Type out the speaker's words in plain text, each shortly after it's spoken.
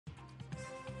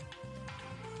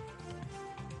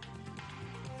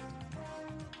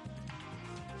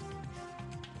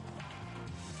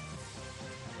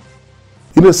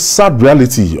In a sad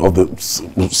reality of the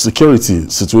security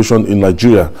situation in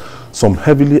Nigeria, some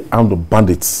heavily armed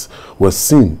bandits were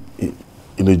seen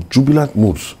in a jubilant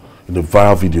mood in the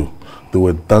viral video. They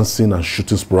were dancing and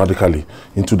shooting sporadically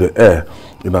into the air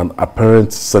in an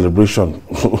apparent celebration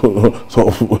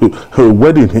of a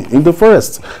wedding in the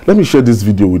forest. Let me share this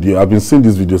video with you. I've been seeing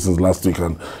this video since last week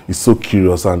and it's so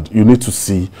curious, and you need to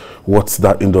see what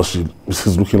that industry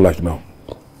is looking like now.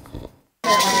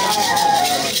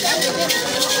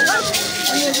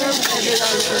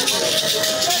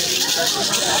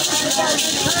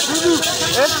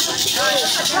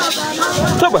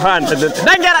 Subhan,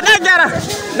 negara.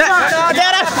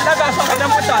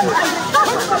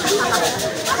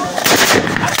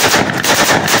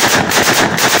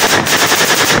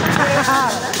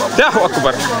 Allahu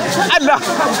Akbar. Allah.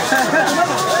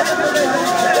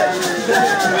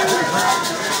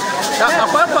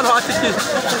 Apa kalau hati kita?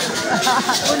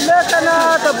 Ulah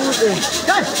kena tabutin.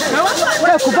 Ya,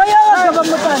 kubaya kamu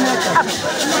mutanya.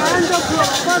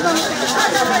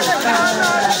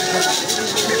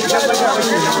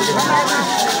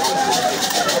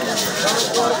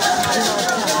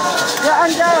 Ya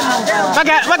anda.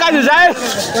 Pakai Zai.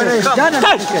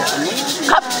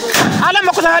 Kap. Alam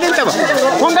aku saharin tu.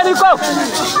 Kungani ko.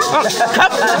 Kap.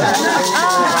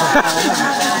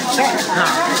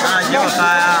 Jauh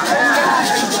saya.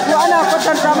 Ana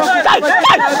kotan sama.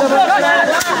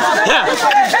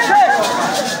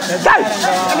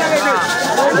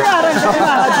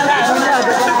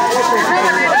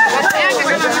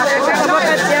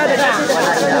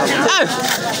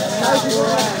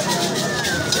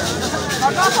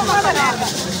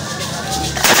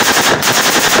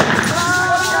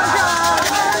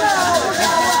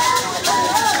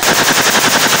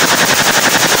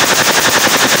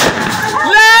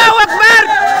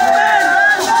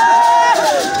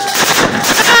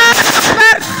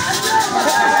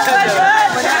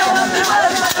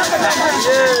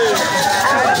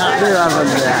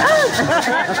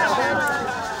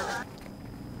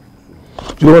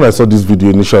 You know, when I saw this video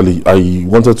initially, I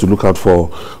wanted to look out for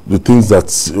the things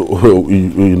that,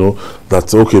 you know,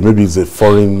 that, okay, maybe it's a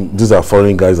foreign, these are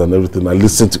foreign guys and everything. I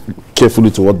listened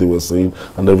carefully to what they were saying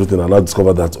and everything, and I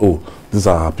discovered that, oh, these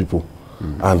are our people.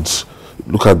 And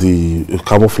look at the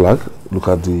camouflage, look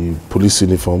at the police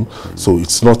uniform. So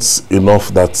it's not enough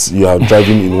that you are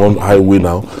driving in one highway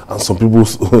now and some people,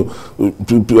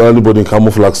 anybody in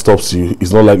camouflage stops you,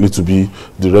 it's not likely to be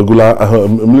the regular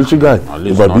military guy.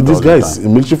 It might be these guys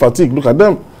in military fatigue. Look at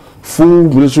them, full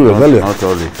military regalia. Not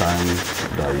all the time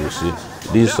that you see.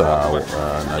 These are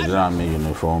Nigerian Army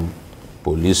uniform,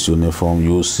 police uniform.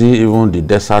 You see even the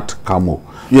desert camo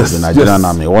of the Nigerian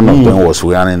Army. One of them was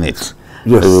wearing it.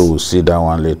 Yes. We will see that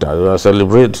one later. We are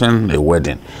celebrating a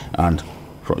wedding, and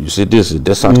you see this is the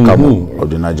desert camo of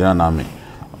the Nigerian Army.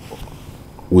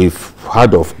 We've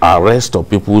heard of arrest of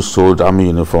people who sold army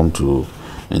uniform to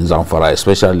in Zamfara,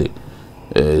 especially.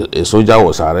 A soldier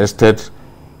was arrested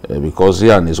because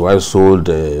he and his wife sold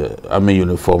army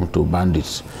uniform to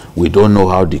bandits. We don't know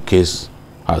how the case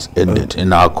has ended.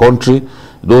 In our country,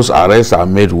 those arrests are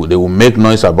made, they will make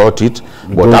noise about it,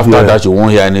 but after that you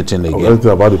won't hear anything again. Anything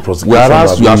about the prosecution.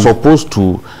 Whereas you are supposed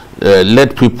to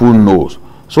let people know,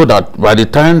 so that by the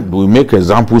time we make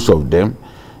examples of them,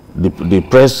 the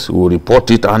press will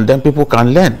report it and then people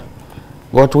can learn.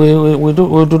 But we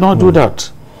do not do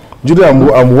that. Judy,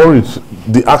 I'm worried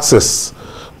the access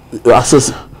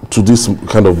to this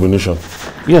kind of munition.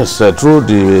 Yes, through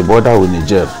the border with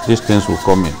Niger, these things will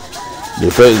come in. They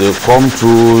come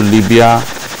through Libya,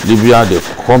 they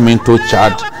come into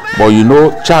Chad. But you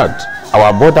know, Chad,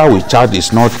 our border with Chad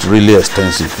is not really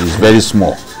extensive. It's very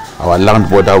small, our land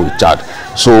border with Chad.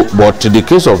 So, but in the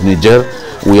case of Niger,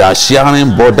 we are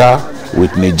sharing border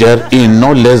with Niger in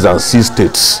no less than 6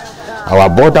 states. Our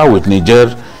border with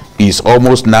Niger is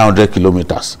almost 900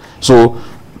 kilometers. So,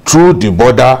 through the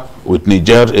border with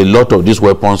Niger, a lot of these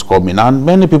weapons come in, and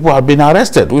many people have been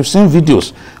arrested. We've seen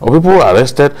videos of people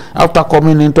arrested after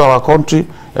coming into our country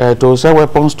to sell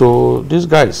weapons to these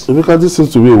guys. Because this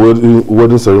seems to be a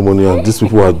wedding ceremony, and these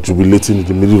people are jubilating in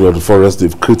the middle of the forest.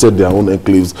 They've created their own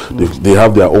enclaves. They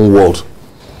have their own world.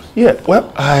 Yeah,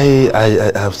 well, I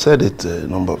have said it a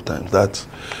number of times that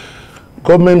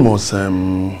government must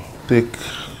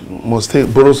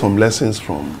borrow some lessons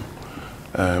from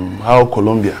how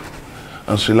Colombia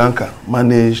and Sri Lanka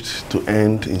managed to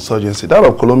end insurgency. That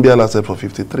of Colombia lasted for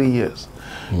 53 years.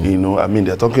 You know, I mean,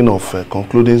 they're talking of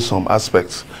concluding some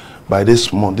aspects by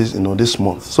this month. This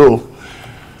month. So,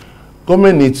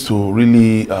 government needs to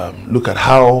really look at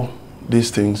how these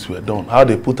things were done, how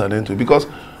they put an end to it. Because,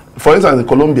 for instance, in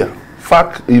Colombia,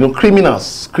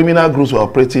 criminal groups were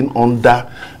operating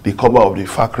under the cover of the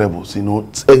FARC rebels. You know,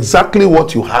 it's exactly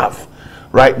what you have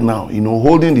right now, you know,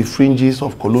 holding the fringes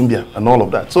of Colombia and all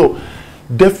of that. So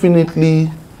definitely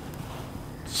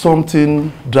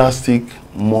something drastic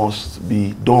must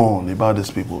be done about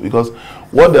these people, because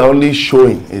what they're only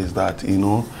showing is that, you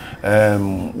know,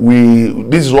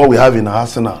 this is what we have in our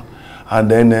arsenal, and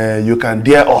then you can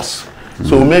dare us.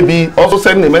 So maybe also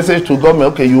sending a message to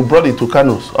government, okay, you brought it to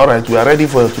Tucanos, all right, we are ready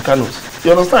for Tucanos.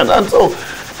 You understand? And so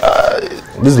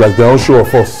this is like their own show of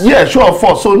force. Yeah, show of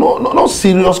force. So no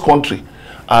serious country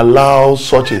allows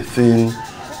such a thing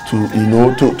to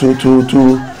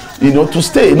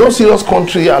stay. No serious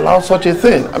country allows such a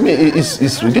thing. I mean,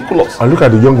 it's ridiculous. And look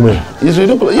at the young men. It's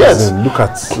ridiculous. Yes. Look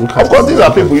at. Of course, these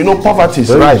are people. You know, poverty is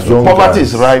rife. Poverty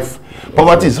is rife.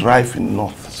 Poverty is rife in the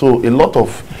north. So a lot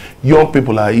of young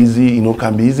people are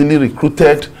can be easily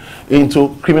recruited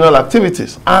into criminal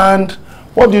activities. And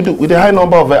what do you do with a high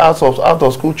number of out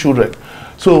of school children?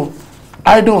 So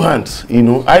idle hands,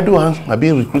 are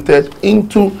being recruited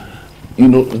into,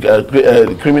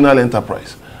 criminal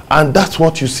enterprise. And that's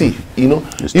what you see,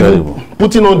 It's terrible.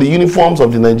 Putting on the uniforms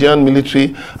of the Nigerian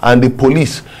military and the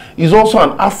police is also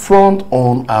an affront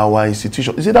on our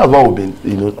institution. You see, that's what we've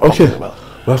been, talking about.